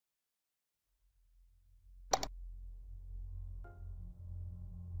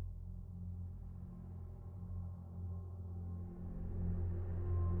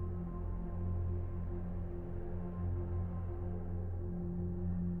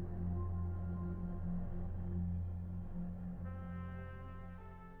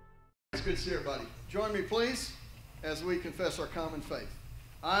It's good to see everybody. Join me, please, as we confess our common faith.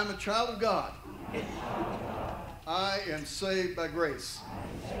 I am a child of God. I am saved by grace.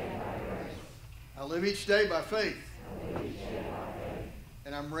 I live each day by faith.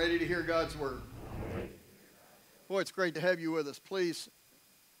 And I'm ready to hear God's word. Boy, it's great to have you with us. Please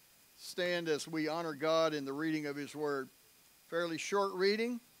stand as we honor God in the reading of his word. Fairly short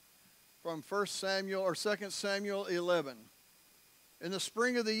reading from 2 Samuel 11. In the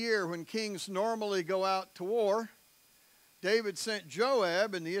spring of the year, when kings normally go out to war, David sent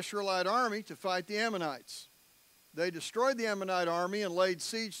Joab and the Israelite army to fight the Ammonites. They destroyed the Ammonite army and laid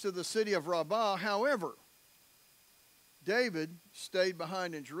siege to the city of Rabbah. However, David stayed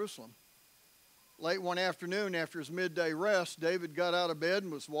behind in Jerusalem. Late one afternoon, after his midday rest, David got out of bed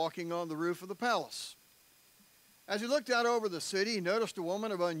and was walking on the roof of the palace. As he looked out over the city, he noticed a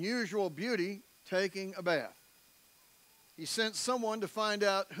woman of unusual beauty taking a bath. He sent someone to find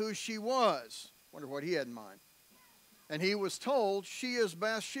out who she was. Wonder what he had in mind. And he was told, she is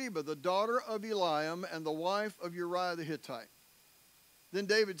Bathsheba, the daughter of Eliam and the wife of Uriah the Hittite. Then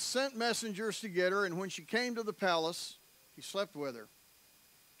David sent messengers to get her, and when she came to the palace, he slept with her.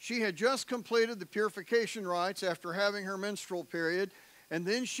 She had just completed the purification rites after having her menstrual period, and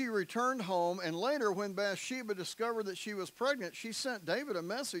then she returned home, and later when Bathsheba discovered that she was pregnant, she sent David a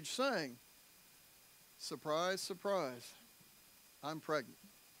message saying, surprise, surprise, I'm pregnant.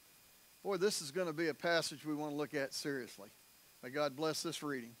 Boy, this is going to be a passage we want to look at seriously. May God bless this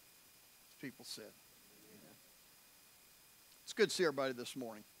reading, as people said. Amen. It's good to see everybody this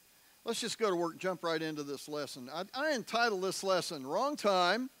morning. Let's just go to work and jump right into this lesson. I entitled this lesson, Wrong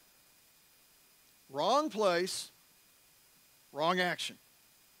Time, Wrong Place, Wrong Action.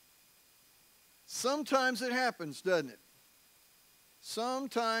 Sometimes it happens, doesn't it?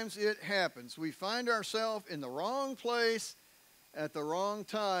 Sometimes it happens. We find ourselves in the wrong place at the wrong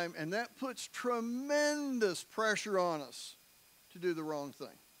time, and that puts tremendous pressure on us to do the wrong thing.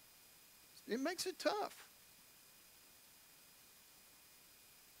 It makes it tough.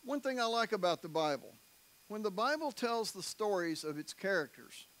 One thing I like about the Bible, when the Bible tells the stories of its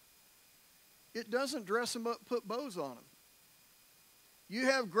characters, it doesn't dress them up, put bows on them. You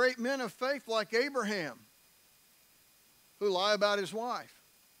have great men of faith like Abraham, who lie about his wife.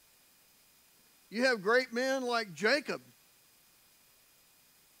 You have great men like Jacob,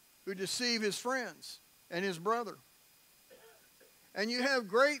 who deceive his friends and his brother. And you have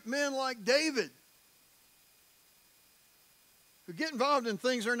great men like David, who get involved in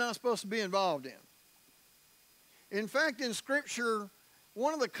things they're not supposed to be involved in. In fact, in Scripture,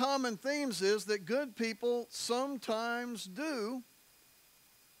 one of the common themes is that good people sometimes do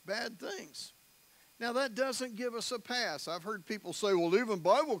bad things. Now, that doesn't give us a pass. I've heard people say, well, even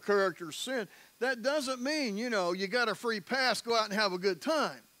Bible characters sin. That doesn't mean, you got a free pass, go out and have a good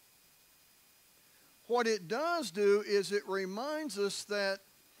time. What it does do is it reminds us that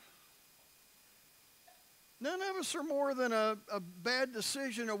none of us are more than a bad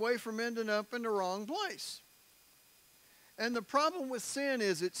decision away from ending up in the wrong place. And the problem with sin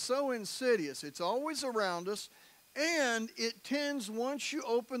is it's so insidious. It's always around us, and it tends, once you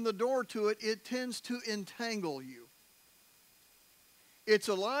open the door to it, it tends to entangle you. It's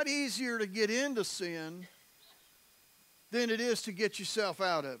a lot easier to get into sin than it is to get yourself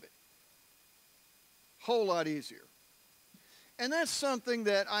out of it. Whole lot easier. And that's something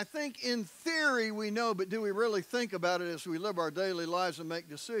that I think in theory we know, but do we really think about it as we live our daily lives and make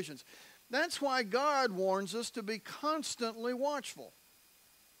decisions? That's why God warns us to be constantly watchful.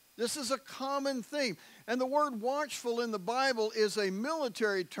 This is a common theme. And the word watchful in the Bible is a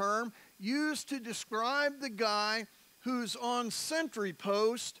military term used to describe the guy who's on sentry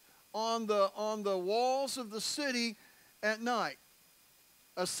post on the walls of the city at night.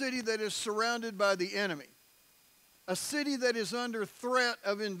 A city that is surrounded by the enemy. A city that is under threat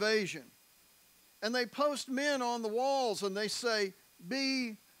of invasion. And they post men on the walls and they say,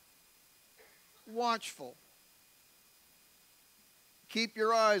 be watchful. Keep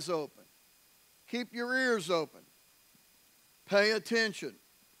your eyes open. Keep your ears open. Pay attention.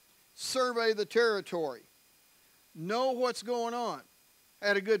 Survey the territory. Know what's going on. I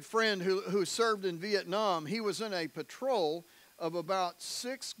had a good friend who served in Vietnam. He was in a patrol of about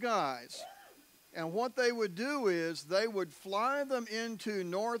 6 guys. And what they would do is they would fly them into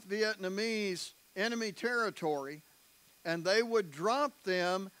North Vietnamese enemy territory, and they would drop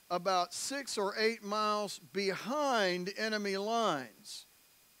them about 6 or 8 miles behind enemy lines.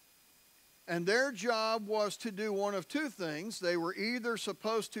 And their job was to do one of two things. They were either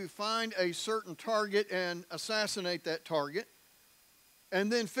supposed to find a certain target and assassinate that target, and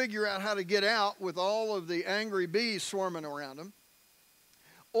then figure out how to get out with all of the angry bees swarming around them.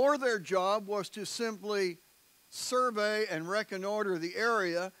 or their job was to simply survey and reconnoiter the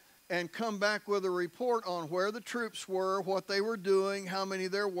area and come back with a report on where the troops were, what they were doing, how many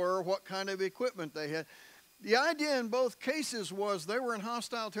there were, what kind of equipment they had. The idea in both cases was they were in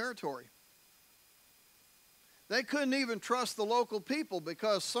hostile territory. They couldn't even trust the local people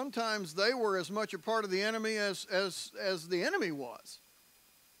because sometimes they were as much a part of the enemy as the enemy was.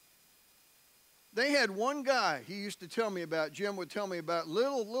 They had one guy he used to tell me about, Jim would tell me about,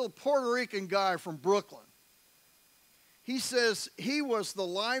 little Puerto Rican guy from Brooklyn. He says he was the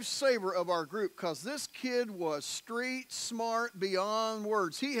lifesaver of our group because this kid was street smart beyond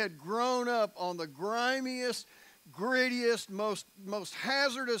words. He had grown up on the grimiest, grittiest, most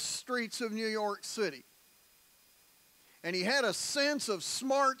hazardous streets of New York City. And he had a sense of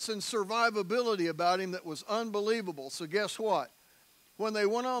smarts and survivability about him that was unbelievable. So guess what? When they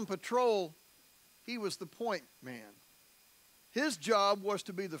went on patrol, he was the point man. His job was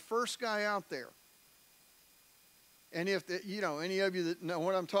to be the first guy out there. And if, any of you that know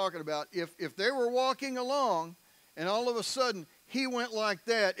what I'm talking about, if they were walking along and all of a sudden he went like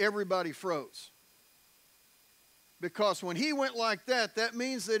that, everybody froze. Because when he went like that, that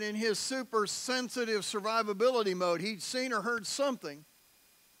means that in his super sensitive survivability mode, he'd seen or heard something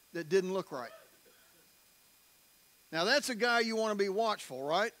that didn't look right. Now that's a guy you want to be watchful,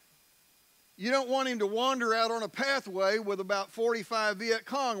 right? You don't want him to wander out on a pathway with about 45 Viet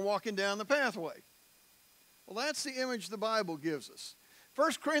Cong walking down the pathway. Well, that's the image the Bible gives us.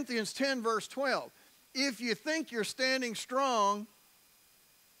 1 Corinthians 10, verse 12. If you think you're standing strong,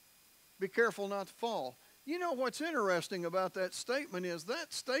 be careful not to fall. You know what's interesting about that statement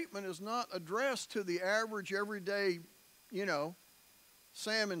is not addressed to the average, everyday,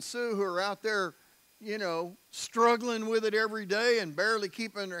 Sam and Sue who are out there, struggling with it every day and barely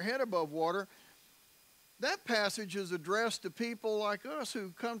keeping their head above water. That passage is addressed to people like us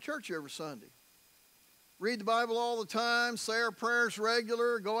who come to church every Sunday. Read the Bible all the time, say our prayers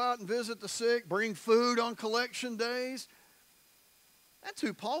regular, go out and visit the sick, bring food on collection days. That's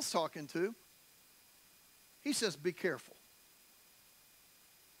who Paul's talking to. He says, be careful.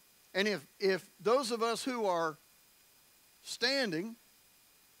 And if those of us who are standing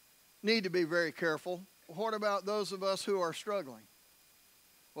need to be very careful, what about those of us who are struggling?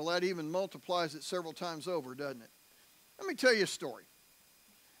 Well, that even multiplies it several times over, doesn't it? Let me tell you a story.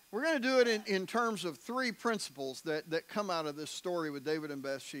 We're going to do it in terms of three principles that come out of this story with David and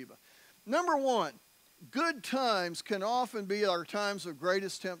Bathsheba. Number one, good times can often be our times of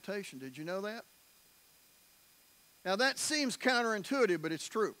greatest temptation. Did you know that? Now that seems counterintuitive, but it's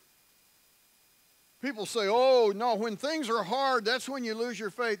true. People say, oh, no, when things are hard, that's when you lose your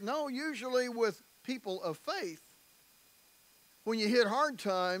faith. No, usually with people of faith, when you hit hard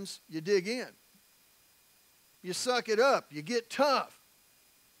times, you dig in. You suck it up. You get tough.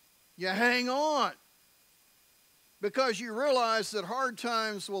 You hang on. Because you realize that hard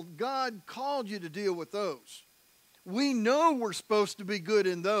times, well, God called you to deal with those. We know we're supposed to be good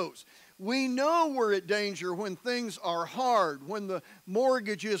in those. We know we're at danger when things are hard, when the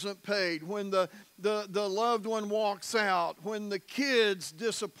mortgage isn't paid, when the loved one walks out, when the kids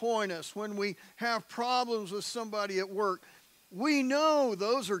disappoint us, when we have problems with somebody at work. We know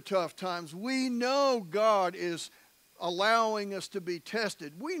those are tough times. We know God is allowing us to be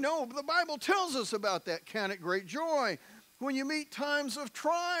tested. We know the Bible tells us about that. Count it great joy when you meet times of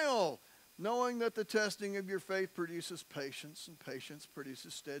trial, knowing that the testing of your faith produces patience, and patience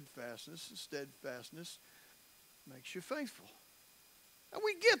produces steadfastness, and steadfastness makes you faithful. And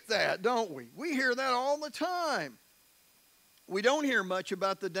we get that, don't we? We hear that all the time. We don't hear much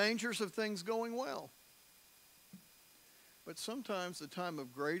about the dangers of things going well. But sometimes the time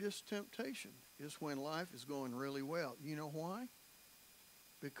of greatest temptation is when life is going really well. You know why?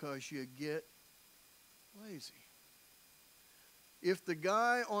 Because you get lazy. If the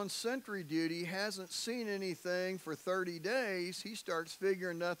guy on sentry duty hasn't seen anything for 30 days, he starts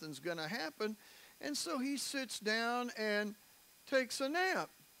figuring nothing's going to happen, and so he sits down and takes a nap.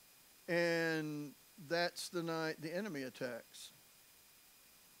 And that's the night the enemy attacks.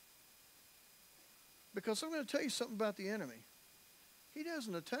 Because I'm going to tell you something about the enemy. He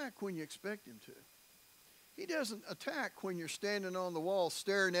doesn't attack when you expect him to. He doesn't attack when you're standing on the wall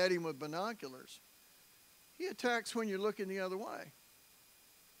staring at him with binoculars. He attacks when you're looking the other way.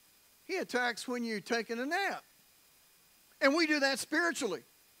 He attacks when you're taking a nap. And we do that spiritually.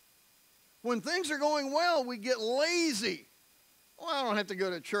 When things are going well, we get lazy. Well, I don't have to go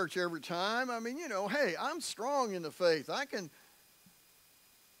to church every time. I mean, hey, I'm strong in the faith. I can,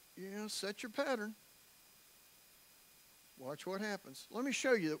 set your pattern. Watch what happens. Let me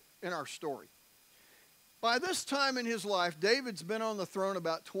show you in our story. By this time in his life, David's been on the throne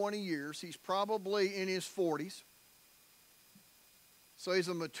about 20 years. He's probably in his 40s. So he's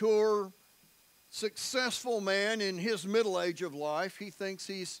a mature, successful man in his middle age of life. He thinks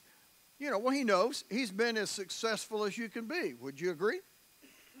he's, he knows he's been as successful as you can be. Would you agree?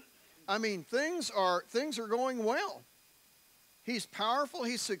 I mean, things are going well. He's powerful.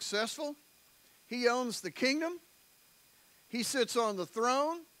 He's successful. He owns the kingdom. He sits on the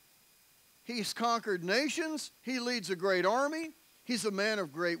throne. He's conquered nations. He leads a great army. He's a man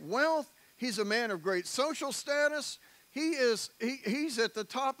of great wealth. He's a man of great social status. He's at the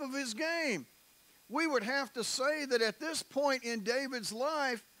top of his game. We would have to say that at this point in David's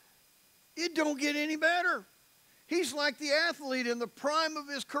life, it don't get any better. He's like the athlete in the prime of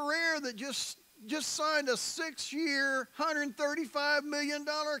his career that just signed a 6-year, $135 million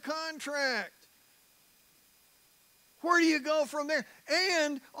contract. Where do you go from there?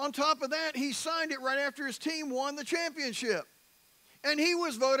 And on top of that, he signed it right after his team won the championship. And he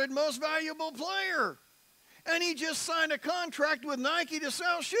was voted most valuable player. And he just signed a contract with Nike to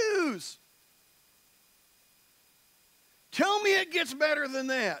sell shoes. Tell me it gets better than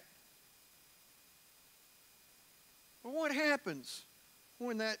that. But what happens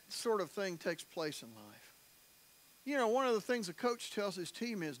when that sort of thing takes place in life? One of the things a coach tells his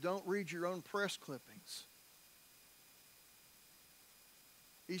team is don't read your own press clippings.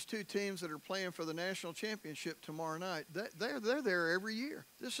 These two teams that are playing for the national championship tomorrow night, they're there every year.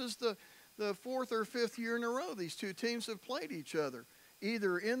 This is the 4th or 5th year in a row these two teams have played each other,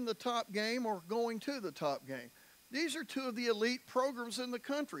 either in the top game or going to the top game. These are two of the elite programs in the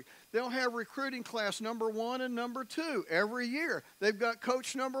country. They'll have recruiting class number 1 and number 2 every year. They've got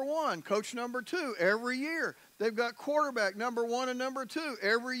coach number 1, coach number 2 every year. They've got quarterback number 1 and number 2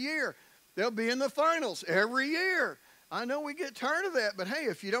 every year. They'll be in the finals every year. I know we get tired of that, but hey,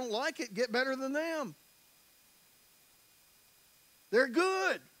 if you don't like it, get better than them. They're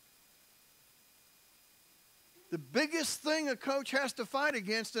good. The biggest thing a coach has to fight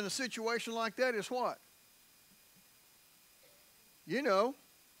against in a situation like that is what?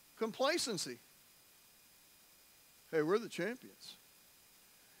 Complacency. Hey, we're the champions.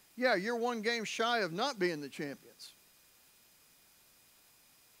 Yeah, you're one game shy of not being the champions.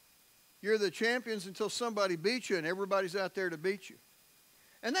 You're the champions until somebody beats you and everybody's out there to beat you.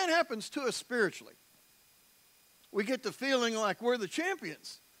 And that happens to us spiritually. We get the feeling like we're the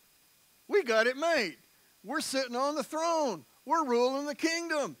champions. We got it made. We're sitting on the throne. We're ruling the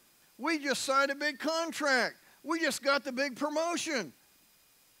kingdom. We just signed a big contract. We just got the big promotion.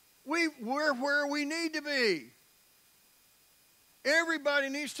 We're where we need to be. Everybody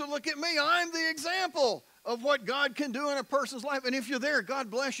needs to look at me. I'm the example of what God can do in a person's life. And if you're there,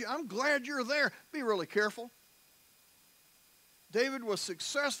 God bless you. I'm glad you're there. Be really careful. David was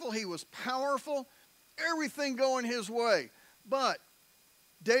successful. He was powerful. Everything going his way. But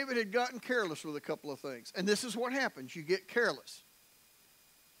David had gotten careless with a couple of things. And this is what happens. You get careless.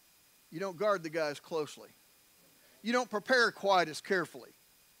 You don't guard the guys closely. You don't prepare quite as carefully.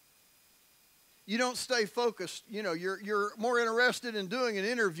 You don't stay focused. You're more interested in doing an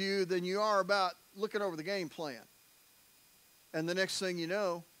interview than you are about looking over the game plan. And the next thing you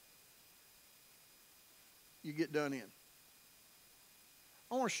know, you get done in.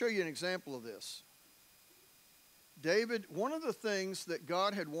 I want to show you an example of this. David, one of the things that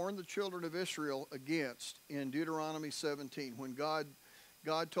God had warned the children of Israel against in Deuteronomy 17, when God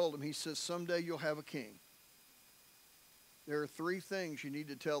told him, he says, someday you'll have a king. There are 3 things you need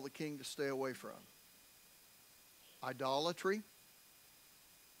to tell the king to stay away from. Idolatry,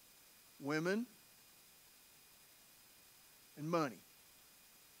 women, and money.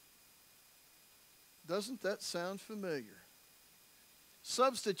 Doesn't that sound familiar?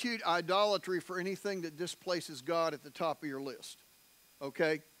 Substitute idolatry for anything that displaces God at the top of your list.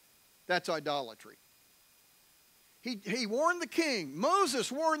 Okay? That's idolatry. He warned the king.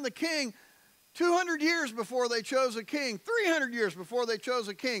 Moses warned the king 200 years before they chose a king, 300 years before they chose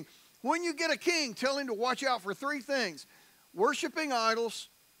a king. When you get a king, tell him to watch out for 3 things: worshiping idols,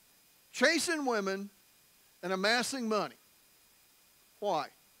 chasing women, and amassing money. Why?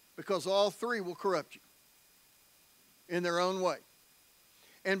 Because all 3 will corrupt you in their own way.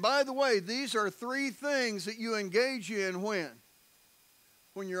 And by the way, these are 3 things that you engage in when?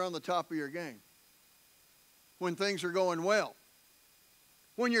 When you're on the top of your game. When things are going well.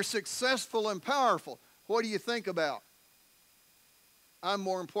 When you're successful and powerful. What do you think about? I'm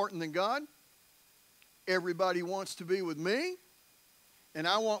more important than God. Everybody wants to be with me. And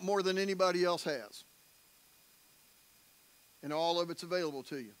I want more than anybody else has. And all of it's available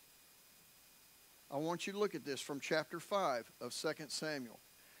to you. I want you to look at this from chapter 5 of 2 Samuel.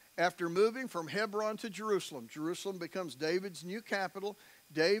 After moving from Hebron to Jerusalem, Jerusalem becomes David's new capital.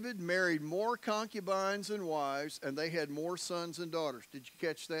 David married more concubines and wives, and they had more sons and daughters. Did you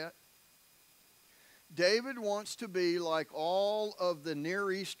catch that? David wants to be like all of the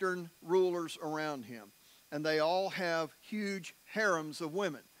Near Eastern rulers around him, and they all have huge harems of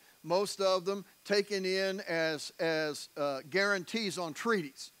women, most of them taken in as guarantees on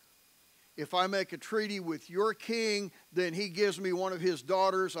treaties. If I make a treaty with your king, then he gives me one of his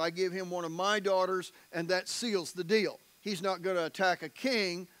daughters, I give him one of my daughters, and that seals the deal. He's not going to attack a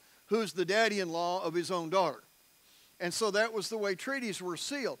king who's the daddy-in-law of his own daughter. And so that was the way treaties were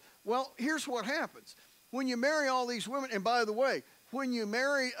sealed. Well, here's what happens. When you marry all these women, and by the way, when you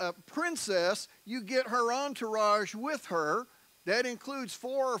marry a princess, you get her entourage with her. That includes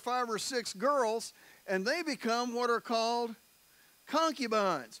 4 or 5 or 6 girls, and they become what are called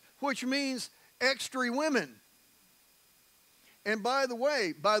concubines, which means extra women. And by the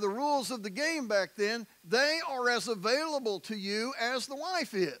way, by the rules of the game back then, they are as available to you as the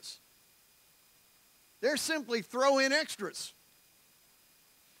wife is. They're simply throw-in extras.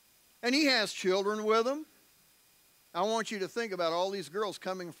 And he has children with them. I want you to think about all these girls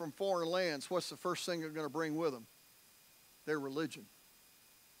coming from foreign lands. What's the first thing they're going to bring with them? Their religion.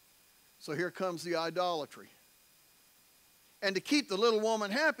 So here comes the idolatry. And to keep the little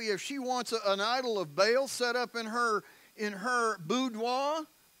woman happy, if she wants an idol of Baal set up in her boudoir,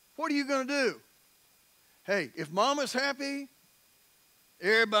 what are you going to do? Hey, if mama's happy,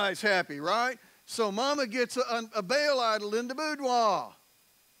 everybody's happy, right? So mama gets a Baal idol in the boudoir.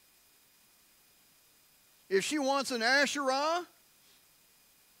 If she wants an Asherah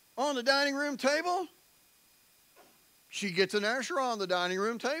on the dining room table, she gets an Asherah on the dining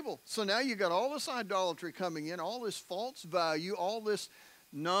room table. So now you got all this idolatry coming in, all this false value, all this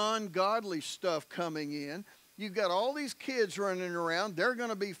non-godly stuff coming in. You've got all these kids running around. They're going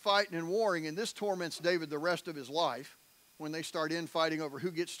to be fighting and warring, and this torments David the rest of his life when they start infighting over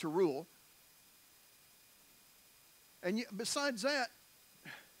who gets to rule. And besides that,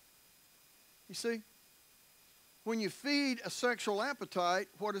 you see, when you feed a sexual appetite,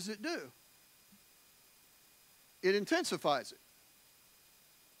 what does it do? It intensifies it.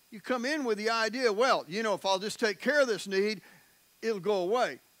 You come in with the idea, well, you know, if I'll just take care of this need, it'll go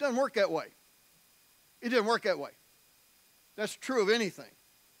away. It doesn't work that way. It didn't work that way. That's true of anything.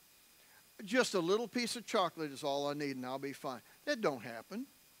 Just a little piece of chocolate is all I need and I'll be fine. That don't happen.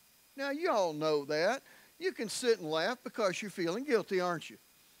 Now, you all know that. You can sit and laugh because you're feeling guilty, aren't you?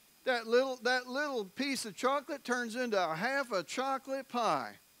 That little piece of chocolate turns into half a chocolate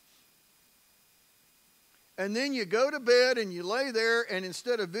pie. And then you go to bed and you lay there, and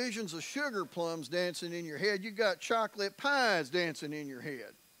instead of visions of sugar plums dancing in your head, you got chocolate pies dancing in your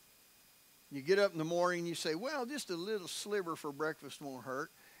head. You get up in the morning and you say, well, just a little sliver for breakfast won't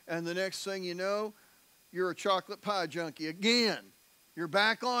hurt. And the next thing you know, you're a chocolate pie junkie again. You're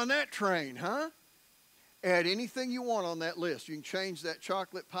back on that train, huh? Add anything you want on that list. You can change that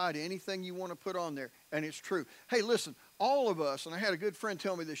chocolate pie to anything you want to put on there, and it's true. Hey, listen, all of us, and I had a good friend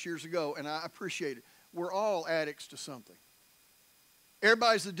tell me this years ago, and I appreciate it, we're all addicts to something.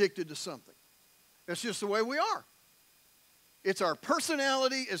 Everybody's addicted to something. That's just the way we are. It's our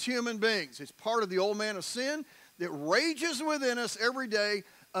personality as human beings. It's part of the old man of sin that rages within us every day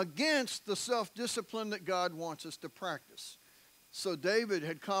against the self-discipline that God wants us to practice. So David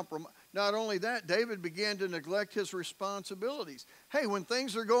had compromised. Not only that, David began to neglect his responsibilities. Hey, when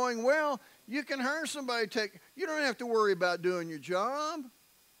things are going well, you can hire somebody to take. You don't have to worry about doing your job.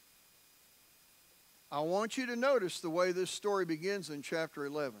 I want you to notice the way this story begins in chapter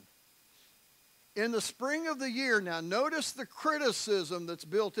 11. In the spring of the year, now notice the criticism that's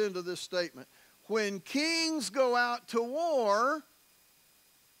built into this statement. When kings go out to war,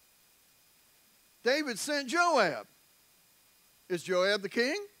 David sent Joab. Is Joab the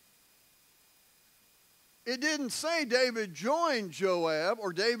king? It didn't say David joined Joab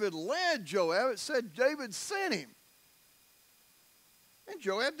or David led Joab. It said David sent him. And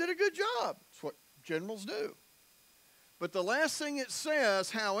Joab did a good job. That's what generals do. But the last thing it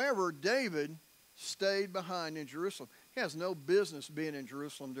says, however, David stayed behind in Jerusalem. He has no business being in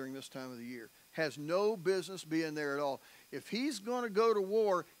Jerusalem during this time of the year. Has no business being there at all. If he's going to go to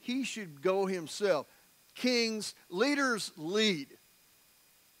war, he should go himself. Kings, leaders lead.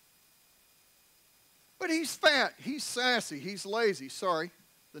 But he's fat, he's sassy, he's lazy. Sorry,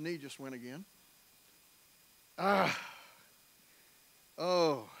 the knee just went again. Oh,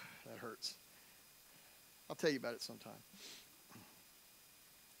 that hurts. I'll tell you about it sometime.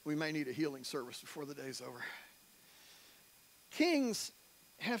 We may need a healing service before the day's over. Kings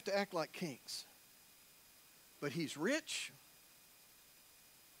have to act like kings. But he's rich.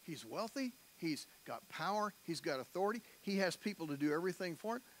 He's wealthy. He's got power. He's got authority. He has people to do everything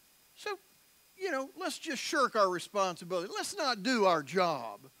for him. So, let's just shirk our responsibility. Let's not do our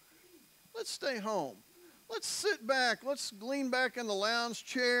job. Let's stay home. Let's sit back. Let's lean back in the lounge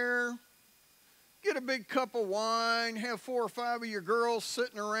chair. Get a big cup of wine. Have 4 or 5 of your girls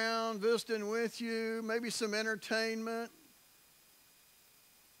sitting around visiting with you. Maybe some entertainment.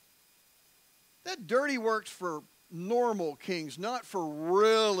 That dirty works for normal kings, not for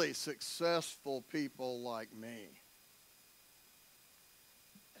really successful people like me.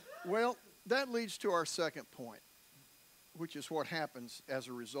 Well, that leads to our second point, which is what happens as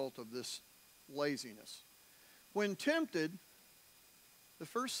a result of this laziness. When tempted, the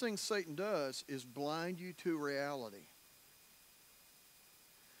first thing Satan does is blind you to reality.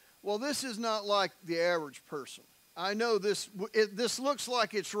 Well, this is not like the average person. I know this looks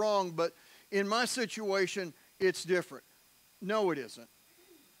like it's wrong, but in my situation, it's different. No, it isn't.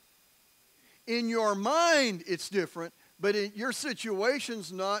 In your mind, it's different, but in your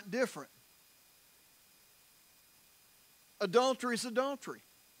situation's not different. Adultery is adultery.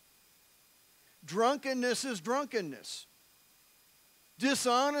 Drunkenness is drunkenness.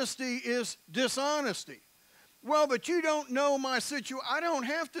 Dishonesty is dishonesty. Well, but you don't know my situation. I don't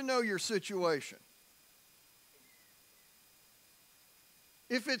have to know your situation.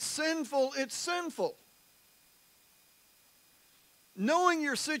 If it's sinful, it's sinful. Knowing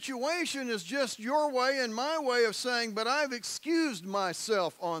your situation is just your way and my way of saying, but I've excused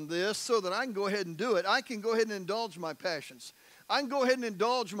myself on this so that I can go ahead and do it. I can go ahead and indulge my passions. I can go ahead and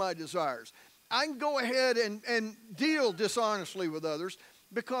indulge my desires. I can go ahead and deal dishonestly with others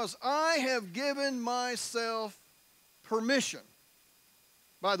because I have given myself permission.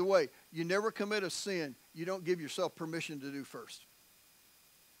 By the way, you never commit a sin you don't give yourself permission to do first.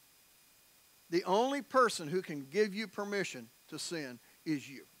 The only person who can give you permission to sin is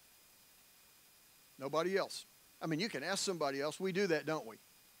you. Nobody else. I mean, you can ask somebody else. We do that, don't we?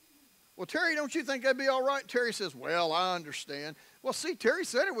 Well, Terry, don't you think that'd be all right? Terry says, well, I understand. Well, see, Terry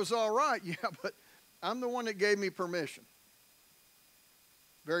said it was all right. Yeah, but I'm the one that gave me permission.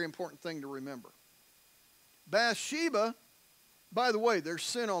 Very important thing to remember. Bathsheba, by the way, there's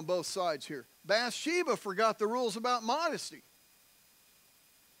sin on both sides here. Bathsheba forgot the rules about modesty.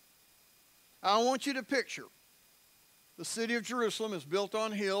 I want you to picture the city of Jerusalem is built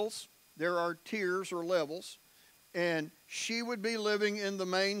on hills. There are tiers or levels. And she would be living in the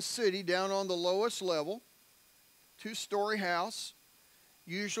main city down on the lowest level, 2-story house.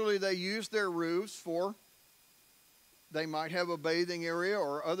 Usually they use their roofs they might have a bathing area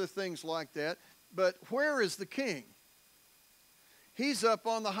or other things like that. But where is the king? He's up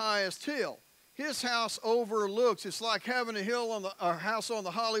on the highest hill. His house overlooks, it's like having a house on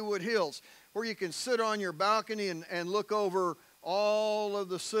the Hollywood Hills where you can sit on your balcony and look over all of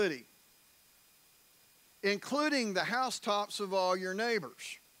the city, including the housetops of all your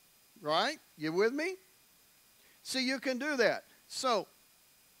neighbors. Right? You with me? See, you can do that. So,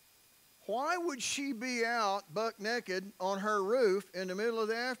 why would she be out buck naked on her roof in the middle of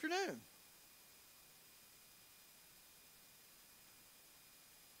the afternoon?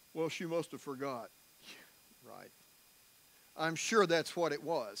 Well, she must have forgot. Right. I'm sure that's what it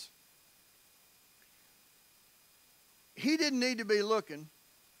was. He didn't need to be looking.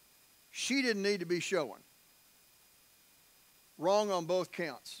 She didn't need to be showing. Wrong on both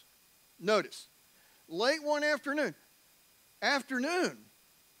counts. Notice, late one afternoon.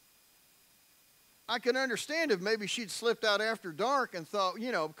 I can understand if maybe she'd slipped out after dark and thought,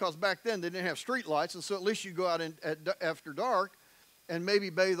 because back then they didn't have street lights, and so at least you go out after dark and maybe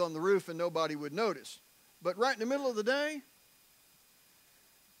bathe on the roof and nobody would notice. But right in the middle of the day,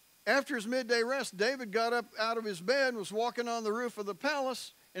 after his midday rest, David got up out of his bed and was walking on the roof of the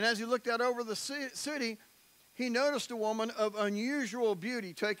palace, and as he looked out over the city, he noticed a woman of unusual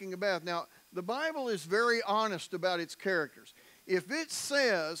beauty taking a bath. Now, the Bible is very honest about its characters. If it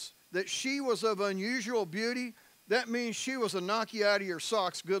says that she was of unusual beauty, that means she was a knock you out of your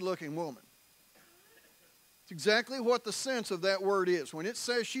socks good-looking woman. It's exactly what the sense of that word is. When it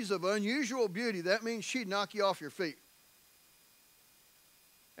says she's of unusual beauty, that means she'd knock you off your feet.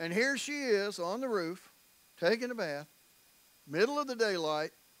 And here she is on the roof, taking a bath, middle of the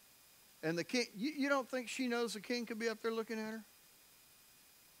daylight, and the king, you don't think she knows the king could be up there looking at her?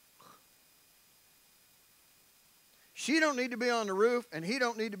 She don't need to be on the roof, and he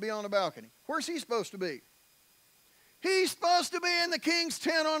don't need to be on the balcony. Where's he supposed to be? He's supposed to be in the king's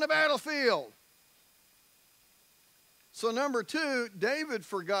tent on the battlefield. So number 2, David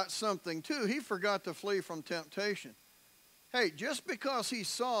forgot something too. He forgot to flee from temptation. Hey, just because he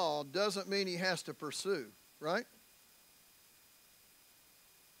saw doesn't mean he has to pursue, right?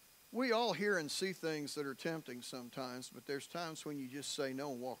 We all hear and see things that are tempting sometimes, but there's times when you just say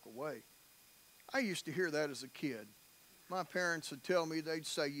no and walk away. I used to hear that as a kid. My parents would tell me, they'd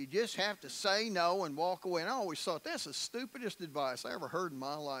say, you just have to say no and walk away. And I always thought, that's the stupidest advice I ever heard in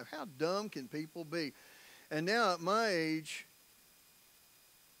my life. How dumb can people be? And now at my age,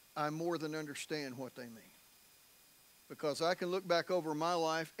 I more than understand what they mean. Because I can look back over my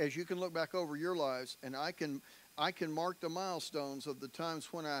life as you can look back over your lives, and I can mark the milestones of the times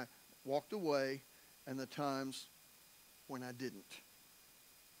when I walked away and the times when I didn't.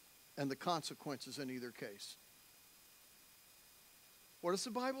 And the consequences in either case. What does the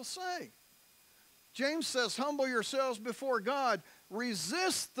Bible say? James says, humble yourselves before God.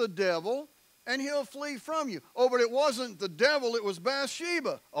 Resist the devil, and he'll flee from you. Oh, but it wasn't the devil, it was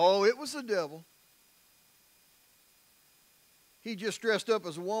Bathsheba. Oh, it was the devil. He just dressed up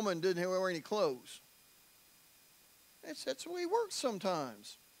as a woman, didn't wear any clothes. That's the way he works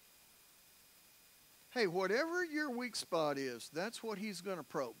sometimes. Hey, whatever your weak spot is, that's what he's going to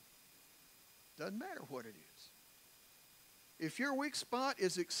probe. Doesn't matter what it is. If your weak spot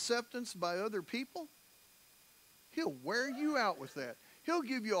is acceptance by other people, he'll wear you out with that. He'll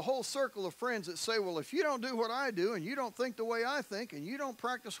give you a whole circle of friends that say, well, if you don't do what I do and you don't think the way I think and you don't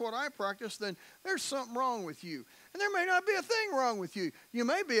practice what I practice, then there's something wrong with you. And there may not be a thing wrong with you. You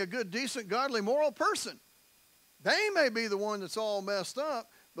may be a good, decent, godly, moral person. They may be the one that's all messed up,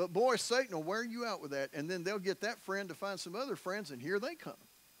 but boy, Satan will wear you out with that. And then they'll get that friend to find some other friends, and here they come.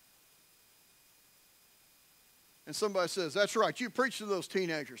 And somebody says, that's right, you preach to those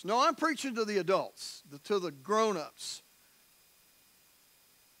teenagers. No, I'm preaching to the adults, to the grown-ups.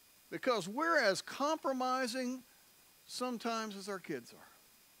 Because we're as compromising sometimes as our kids are.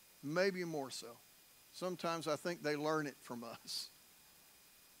 Maybe more so. Sometimes I think they learn it from us.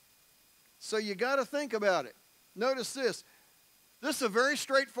 So you got to think about it. Notice this. This is a very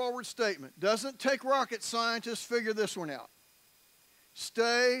straightforward statement. Doesn't take rocket scientists to figure this one out.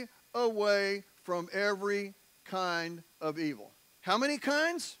 Stay away from every kind of evil. How many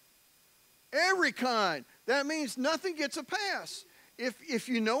kinds? Every kind. That means nothing gets a pass. If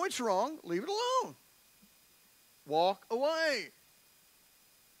you know it's wrong, leave it alone. Walk away.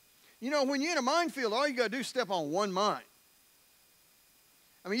 You know, when you're in a minefield, all you got to do is step on one mine.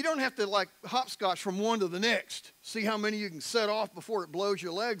 I mean, you don't have to like hopscotch from one to the next. See how many you can set off before it blows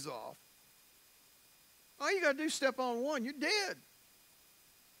your legs off. All you got to do is step on one. You're dead.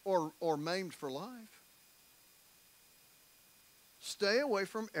 Or maimed for life. Stay away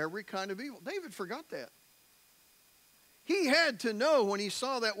from every kind of evil. David forgot that. He had to know when he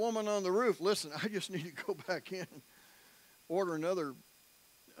saw that woman on the roof, listen, I just need to go back in and order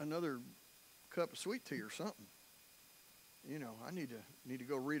another cup of sweet tea or something. You know, I need to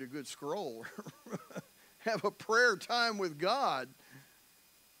go read a good scroll or have a prayer time with God.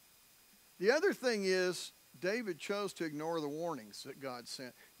 The other thing is, David chose to ignore the warnings that God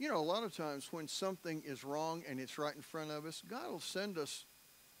sent. You know, a lot of times when something is wrong and it's right in front of us, God will send us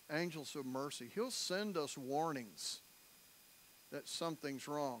angels of mercy. He'll send us warnings that something's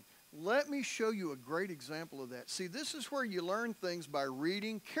wrong. Let me show you a great example of that. See, this is where you learn things by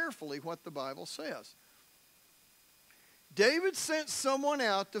reading carefully what the Bible says. David sent someone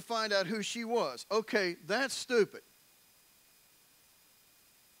out to find out who she was. Okay, that's stupid.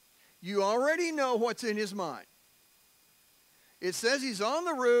 You already know what's in his mind. It says he's on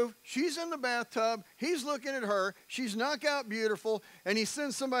the roof, she's in the bathtub, he's looking at her, she's knockout beautiful, and he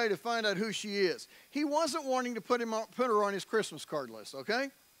sends somebody to find out who she is. He wasn't wanting to put her on his Christmas card list, okay?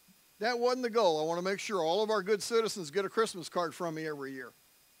 That wasn't the goal. I want to make sure all of our good citizens get a Christmas card from me every year.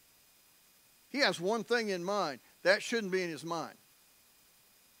 He has one thing in mind. That shouldn't be in his mind.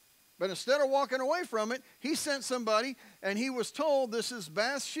 But instead of walking away from it, he sent somebody, and he was told, this is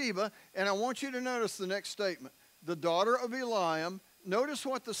Bathsheba, and I want you to notice the next statement. The daughter of Eliam. Notice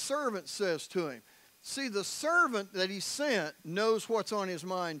what the servant says to him. See, the servant that he sent knows what's on his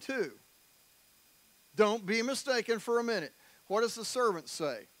mind too. Don't be mistaken for a minute. What does the servant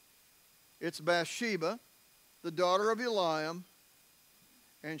say? It's Bathsheba, the daughter of Eliam,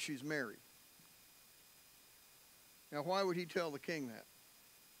 and she's married. Now, why would he tell the king that?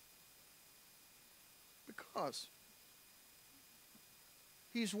 Because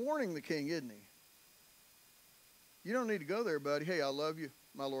he's warning the king, isn't he? You don't need to go there, buddy. Hey, I love you,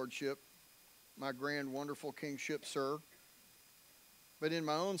 my lordship, my grand, wonderful kingship, sir. But in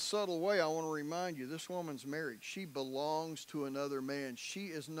my own subtle way, I want to remind you, this woman's married. She belongs to another man. She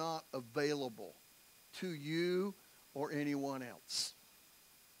is not available to you or anyone else.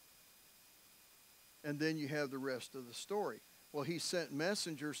 And then you have the rest of the story. Well, he sent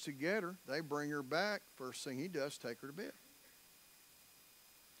messengers to get her. They bring her back. First thing he does, take her to bed.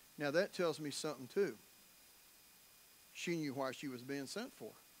 Now that tells me something too. She knew why she was being sent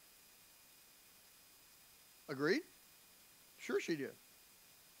for. Agreed? Sure she did.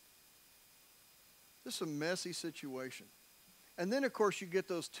 This is a messy situation. And then, of course, you get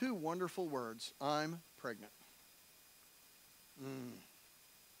those two wonderful words, I'm pregnant.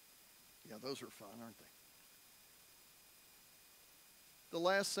 Yeah, those are fun, aren't they? The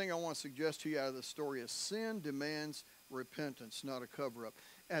last thing I want to suggest to you out of this story is sin demands repentance, not a cover-up.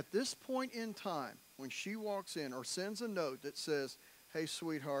 At this point in time, when she walks in or sends a note that says, hey,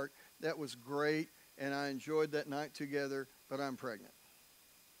 sweetheart, that was great, and I enjoyed that night together, but I'm pregnant.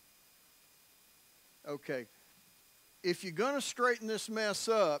 Okay, if you're going to straighten this mess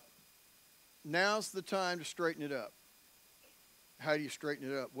up, now's the time to straighten it up. How do you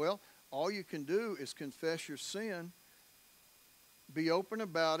straighten it up? Well, all you can do is confess your sin, be open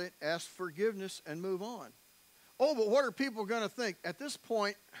about it, ask forgiveness, and move on. Oh, but what are people going to think? At this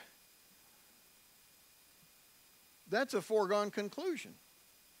point, that's a foregone conclusion.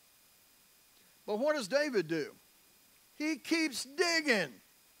 But what does David do? He keeps digging.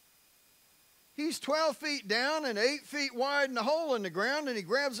 He's 12 feet down and 8 feet wide in a hole in the ground, and he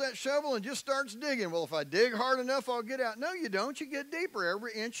grabs that shovel and just starts digging. Well, if I dig hard enough, I'll get out. No, you don't. You get deeper.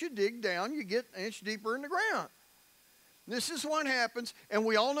 Every inch you dig down, you get an inch deeper in the ground. This is what happens, and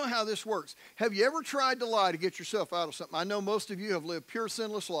we all know how this works. Have you ever tried to lie to get yourself out of something? I know most of you have lived pure,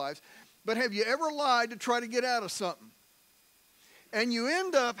 sinless lives, but have you ever lied to try to get out of something? And you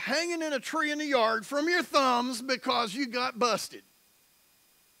end up hanging in a tree in the yard from your thumbs because you got busted.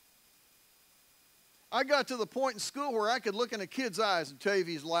 I got to the point in school where I could look in a kid's eyes and tell you if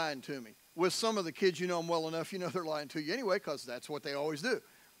he's lying to me. With some of the kids, you know them well enough, you know they're lying to you anyway because that's what they always do.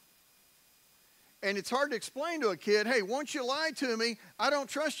 And it's hard to explain to a kid, hey, once you lie to me, I don't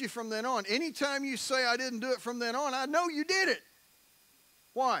trust you from then on. Anytime you say I didn't do it from then on, I know you did it.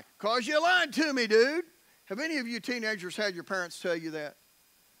 Why? Because you lied to me, dude. Have any of you teenagers had your parents tell you that?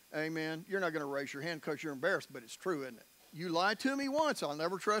 Amen. You're not going to raise your hand because you're embarrassed, but it's true, isn't it? You lied to me once, I'll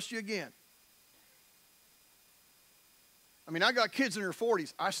never trust you again. I mean, I got kids in their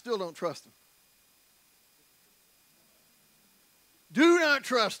 40s. I still don't trust them. Do not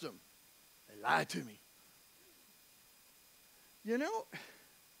trust them. They lied to me. You know,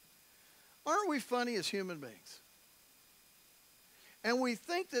 aren't we funny as human beings? And we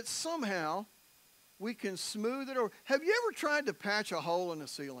think that somehow we can smooth it over. Have you ever tried to patch a hole in a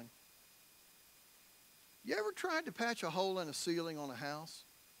ceiling? You ever tried to patch a hole in a ceiling on a house?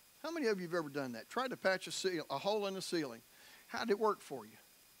 How many of you have ever done that? Tried to patch a hole in the ceiling. How did it work for you?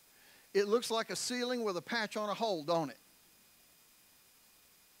 It looks like a ceiling with a patch on a hole, don't it?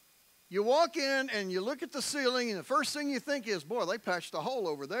 You walk in and you look at the ceiling and the first thing you think is, boy, they patched a hole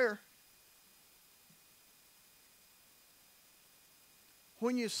over there.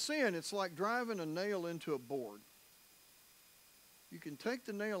 When you sin, it's like driving a nail into a board. You can take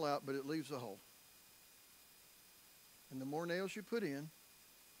the nail out, but it leaves a hole. And the more nails you put in,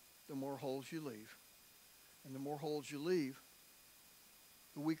 the more holes you leave. And the more holes you leave,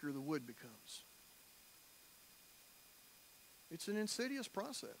 the weaker the wood becomes. It's an insidious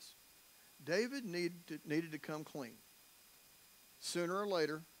process. David needed to come clean. Sooner or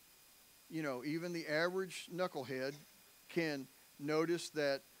later, you know, even the average knucklehead can notice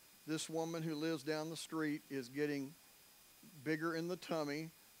that this woman who lives down the street is getting bigger in the tummy,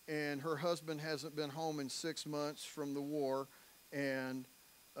 and her husband hasn't been home in 6 months from the war, and,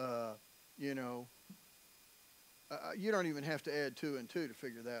 you know, you don't even have to add 2 and 2 to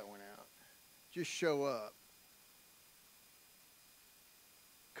figure that one out. Just show up.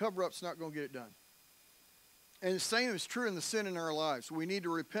 Cover-up's not going to get it done. And the same is true in the sin in our lives. We need to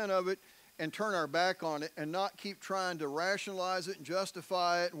repent of it and turn our back on it and not keep trying to rationalize it and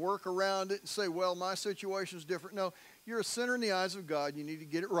justify it and work around it and say, well, my situation is different. No, you're a sinner in the eyes of God. You need to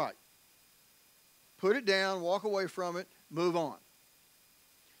get it right. Put it down, walk away from it, move on.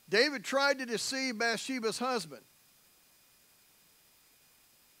 David tried to deceive Bathsheba's husband.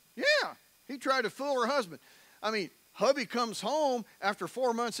 Yeah, he tried to fool her husband. I mean, hubby comes home after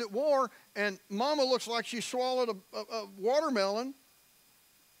 4 months at war, and mama looks like she swallowed a watermelon.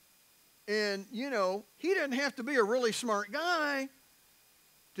 And, you know, he doesn't have to be a really smart guy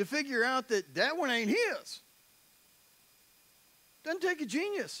to figure out that that one ain't his. Doesn't take a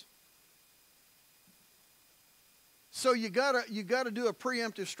genius. So you gotta do a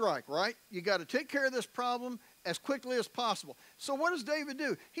preemptive strike, right? You got to take care of this problem as quickly as possible. So what does David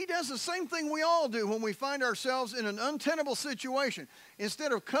do? He does the same thing we all do when we find ourselves in an untenable situation.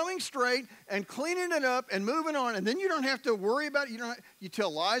 Instead of coming straight and cleaning it up and moving on, and then you don't have to worry about it. You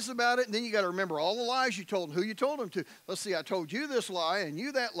tell lies about it, and then you got to remember all the lies you told and who you told them to. Let's see, I told you this lie, and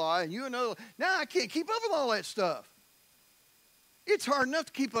you that lie, and you another. Now I can't keep up with all that stuff. It's hard enough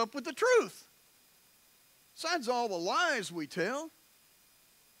to keep up with the truth. Besides all the lies we tell.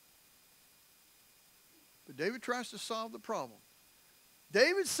 But David tries to solve the problem.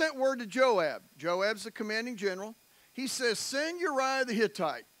 David sent word to Joab. Joab's the commanding general. He says, send Uriah the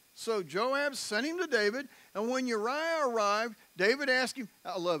Hittite. So Joab sent him to David, and when Uriah arrived, David asked him,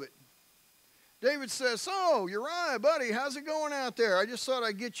 I love it. David says, so Uriah, buddy, how's it going out there? I just thought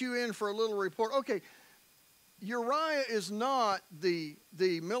I'd get you in for a little report. Okay, Uriah is not the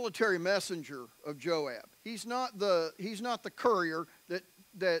military messenger of Joab. He's not the courier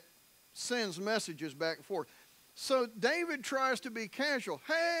that sends messages back and forth. So David tries to be casual.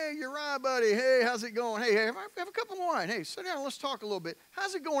 Hey, Uriah, buddy. Hey, how's it going? Hey, have a cup of wine. Hey, sit down. Let's talk a little bit.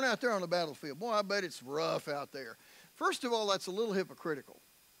 How's it going out there on the battlefield? Boy, I bet it's rough out there. First of all, that's a little hypocritical.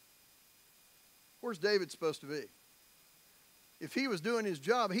 Where's David supposed to be? If he was doing his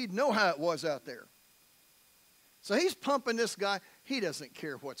job, he'd know how it was out there. So he's pumping this guy. He doesn't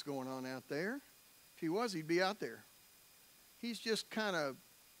care what's going on out there. If he was, he'd be out there. He's just kind of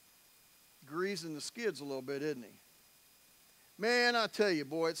greasing the skids a little bit, isn't he? Man, I tell you,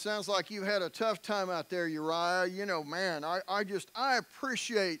 boy, it sounds like you've had a tough time out there, Uriah. You know, man, I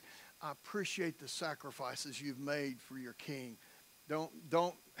appreciate the sacrifices you've made for your king.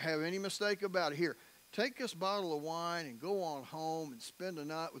 Don't have any mistake about it. Here, take this bottle of wine and go on home and spend the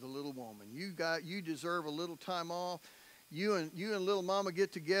night with a little woman. You deserve a little time off. You and little mama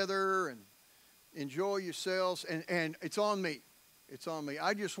get together and enjoy yourselves, and it's on me. It's on me.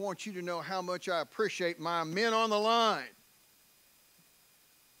 I just want you to know how much I appreciate my men on the line.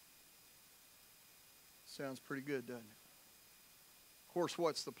 Sounds pretty good, doesn't it? Of course,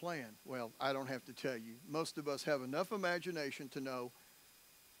 what's the plan? Well, I don't have to tell you. Most of us have enough imagination to know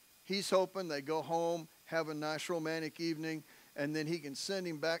he's hoping they go home, have a nice romantic evening, and then he can send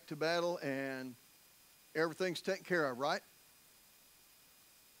him back to battle and everything's taken care of, right?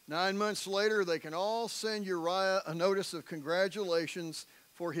 9 months later, they can all send Uriah a notice of congratulations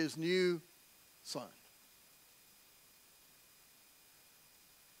for his new son.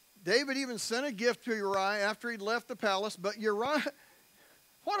 David even sent a gift to Uriah after he'd left the palace, but Uriah,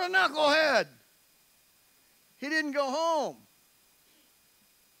 what a knucklehead! He didn't go home.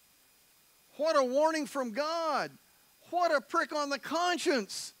 What a warning from God. What a prick on the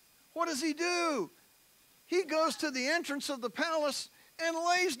conscience. What does he do? He goes to the entrance of the palace and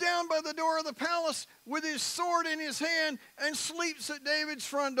lays down by the door of the palace with his sword in his hand and sleeps at David's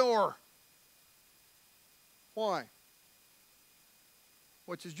front door. Why?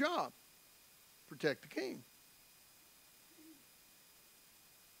 What's his job? Protect the king.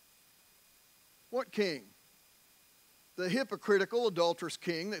 What king? The hypocritical, adulterous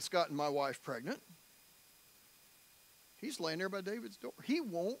king that's gotten my wife pregnant. He's laying there by David's door. He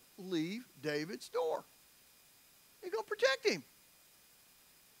won't leave David's door. He's going to protect him.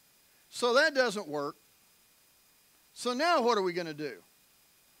 So that doesn't work. So now what are we going to do?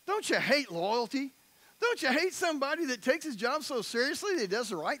 Don't you hate loyalty? Don't you hate somebody that takes his job so seriously that he does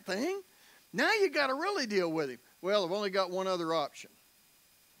the right thing? Now you got to really deal with him. Well, I've only got one other option.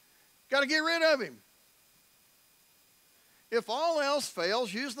 Got to get rid of him. If all else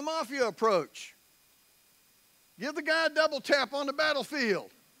fails, use the mafia approach. Give the guy a double tap on the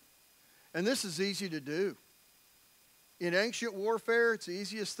battlefield. And this is easy to do. In ancient warfare, it's the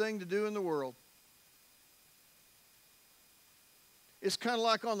easiest thing to do in the world. It's kind of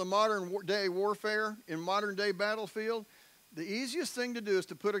like on the modern day warfare, in modern day battlefield. The easiest thing to do is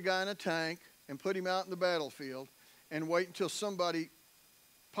to put a guy in a tank and put him out in the battlefield and wait until somebody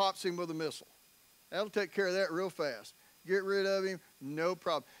pops him with a missile. That'll take care of that real fast. Get rid of him, no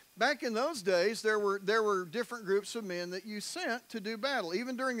problem. Back in those days, there were different groups of men that you sent to do battle.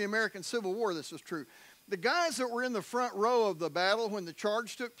 Even during the American Civil War, this was true. The guys that were in the front row of the battle when the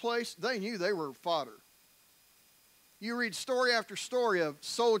charge took place, they knew they were fodder. You read story after story of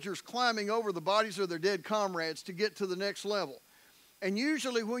soldiers climbing over the bodies of their dead comrades to get to the next level. And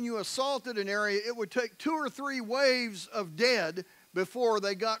usually when you assaulted an area, it would take 2 or 3 waves of dead before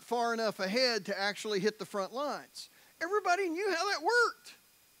they got far enough ahead to actually hit the front lines. Everybody knew how that worked,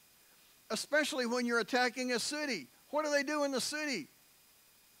 especially when you're attacking a city. What do they do in the city?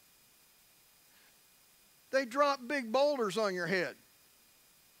 They drop big boulders on your head.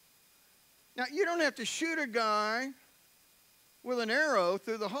 Now, you don't have to shoot a guy with an arrow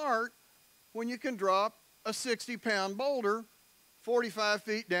through the heart when you can drop a 60-pound boulder 45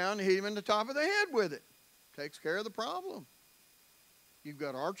 feet down and hit him in the top of the head with it. Takes care of the problem. You've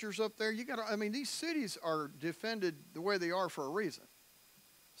got archers up there. These cities are defended the way they are for a reason.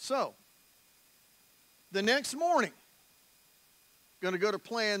 So, the next morning, going to go to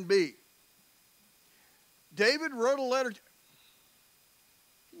plan B. David wrote a letter.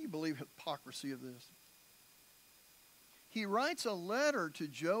 Can you believe the hypocrisy of this? He writes a letter to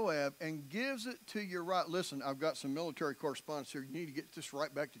Joab and gives it to Uriah. Listen, I've got some military correspondence here. You need to get this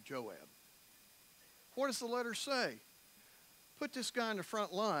right back to Joab. What does the letter say? Put this guy in the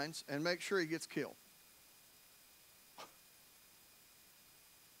front lines and make sure he gets killed.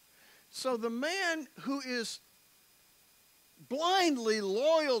 So the man who is blindly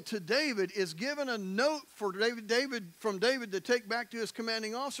loyal to David is given a note for from David to take back to his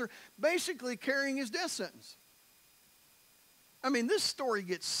commanding officer, basically carrying his death sentence. This story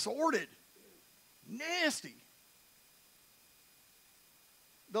gets sordid, nasty.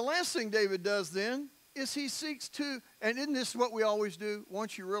 The last thing David does then is he seeks to, and isn't this what we always do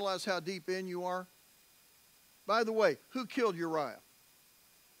once you realize how deep in you are? By the way, who killed Uriah?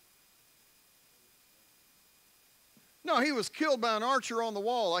 No, he was killed by an archer on the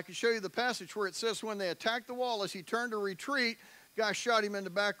wall. I can show you the passage where it says when they attacked the wall, as he turned to retreat, guy shot him in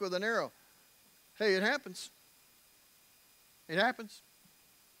the back with an arrow. Hey, it happens. It happens.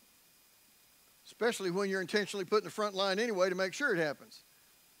 Especially when you're intentionally put in the front line anyway to make sure it happens.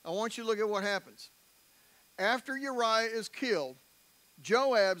 I want you to look at what happens. After Uriah is killed,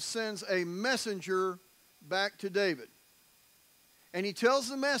 Joab sends a messenger back to David. And he tells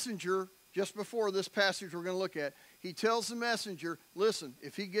the messenger, just before this passage we're going to look at, he tells the messenger, listen,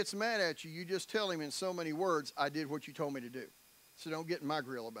 if he gets mad at you, you just tell him in so many words, I did what you told me to do. So don't get in my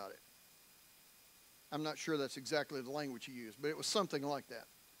grill about it. I'm not sure that's exactly the language he used, but it was something like that.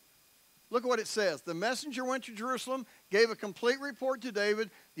 Look at what it says. The messenger went to Jerusalem, gave a complete report to David.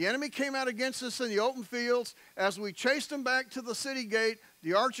 The enemy came out against us in the open fields. As we chased them back to the city gate,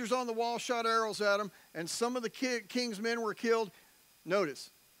 the archers on the wall shot arrows at them, and some of the king's men were killed.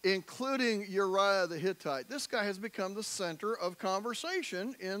 Notice, including Uriah the Hittite. This guy has become the center of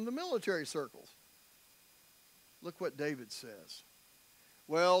conversation in the military circles. Look what David says.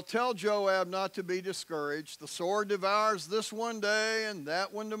 Well, tell Joab not to be discouraged. The sword devours this one day and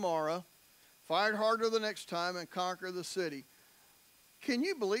that one tomorrow. Fight harder the next time and conquer the city. Can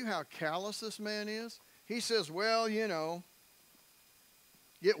you believe how callous this man is? He says, well,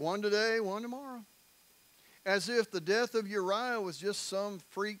 get one today, one tomorrow. As if the death of Uriah was just some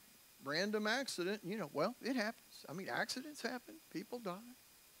freak random accident. Well, it happens. Accidents happen. People die.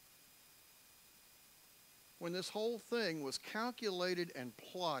 When this whole thing was calculated and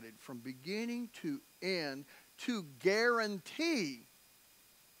plotted from beginning to end to guarantee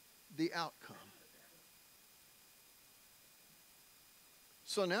the outcome.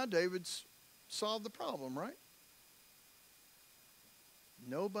 So now David's solved the problem, right?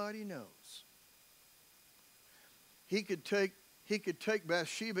 Nobody knows. He could take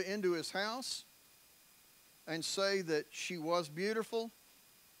Bathsheba into his house and say that she was beautiful,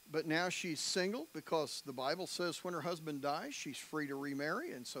 but now she's single because the Bible says when her husband dies, she's free to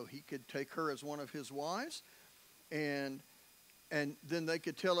remarry, and so he could take her as one of his wives. And then they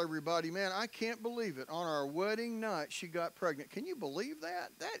could tell everybody, man, I can't believe it. On our wedding night, she got pregnant. Can you believe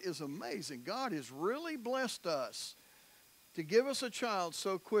that? That is amazing. God has really blessed us to give us a child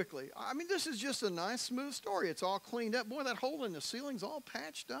so quickly. This is just a nice, smooth story. It's all cleaned up. Boy, that hole in the ceiling's all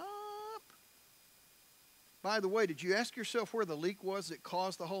patched up. By the way, did you ask yourself where the leak was that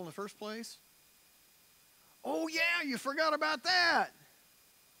caused the hole in the first place? Oh, yeah, you forgot about that.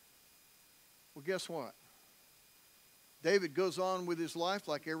 Well, guess what? David goes on with his life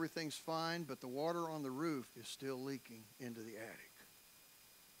like everything's fine, but the water on the roof is still leaking into the attic.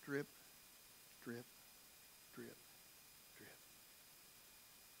 Drip, drip, drip, drip.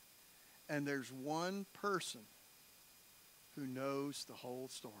 And there's one person who knows the whole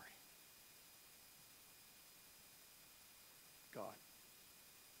story. God.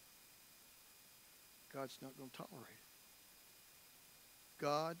 God's not going to tolerate it.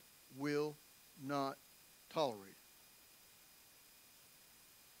 God will not tolerate it.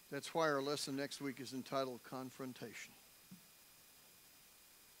 That's why our lesson next week is entitled Confrontation.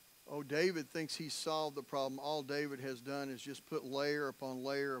 Oh, David thinks he's solved the problem. All David has done is just put layer upon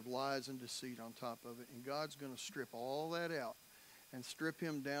layer of lies and deceit on top of it. And God's going to strip all that out and strip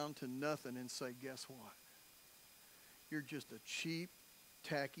him down to nothing and say, guess what? You're just a cheap,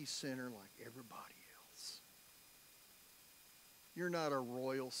 tacky sinner like everybody else. You're not a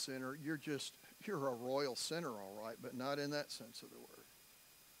royal sinner. You're a royal sinner, all right, but not in that sense of the word.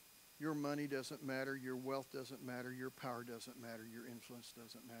 Your money doesn't matter. Your wealth doesn't matter. Your power doesn't matter. Your influence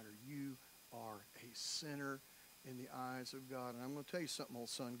doesn't matter. You are a sinner in the eyes of God. And I'm going to tell you something, old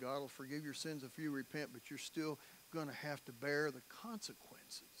son. God will forgive your sins if you repent, but you're still going to have to bear the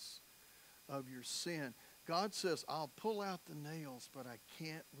consequences of your sin. God says, I'll pull out the nails, but I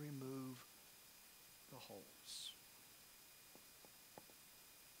can't remove the holes.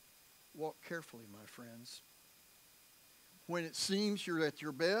 Walk carefully, my friends. When it seems you're at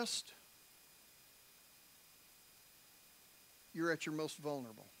your best, you're at your most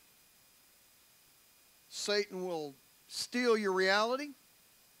vulnerable. Satan will steal your reality,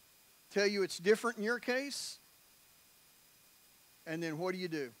 tell you it's different in your case, and then what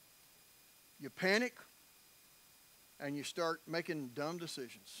do? You panic, and you start making dumb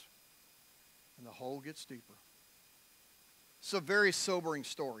decisions, and the hole gets deeper. It's a very sobering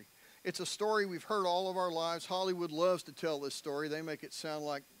story. It's a story we've heard all of our lives. Hollywood loves to tell this story. They make it sound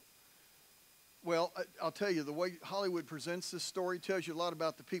like, well, I'll tell you, the way Hollywood presents this story tells you a lot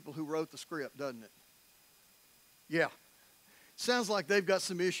about the people who wrote the script, doesn't it? Yeah. Sounds like they've got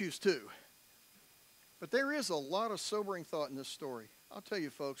some issues too. But there is a lot of sobering thought in this story. I'll tell you,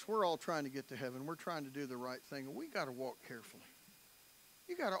 folks, we're all trying to get to heaven. We're trying to do the right thing, and we got to walk carefully.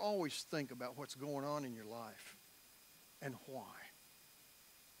 You got to always think about what's going on in your life and why.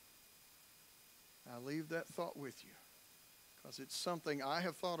 I leave that thought with you because it's something I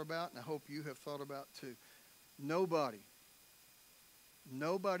have thought about and I hope you have thought about too. Nobody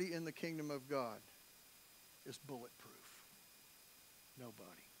in the kingdom of God is bulletproof. Nobody.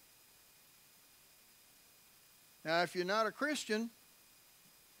 Now, if you're not a Christian,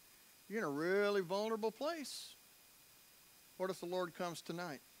 you're in a really vulnerable place. What if the Lord comes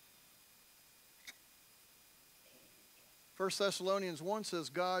tonight? 1 Thessalonians 1 says,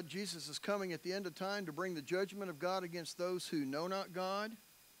 Jesus is coming at the end of time to bring the judgment of God against those who know not God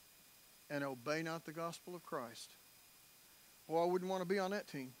and obey not the gospel of Christ. Well, I wouldn't want to be on that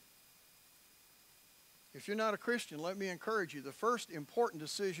team. If you're not a Christian, let me encourage you. The first important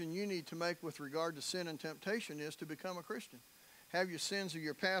decision you need to make with regard to sin and temptation is to become a Christian. Have your sins of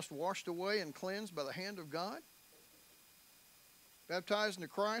your past washed away and cleansed by the hand of God. Baptized into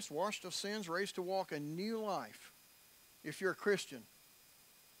Christ, washed of sins, raised to walk a new life. If you're a Christian,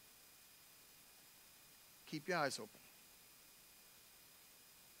 keep your eyes open.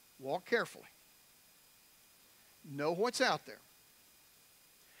 Walk carefully. Know what's out there.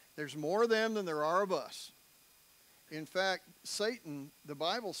 There's more of them than there are of us. In fact, Satan, the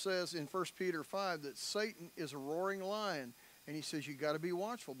Bible says in 1 Peter 5 that Satan is a roaring lion. And he says you got to be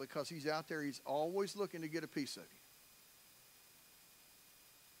watchful because he's out there. He's always looking to get a piece of you.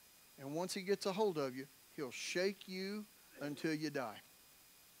 And once he gets a hold of you, he'll shake you until you die.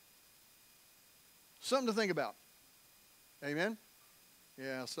 Something to think about. Amen?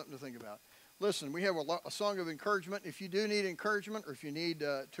 Yeah, something to think about. Listen, we have a song of encouragement. If you do need encouragement or if you need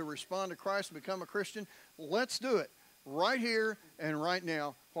to respond to Christ and become a Christian, let's do it right here and right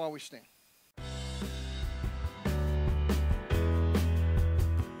now while we stand.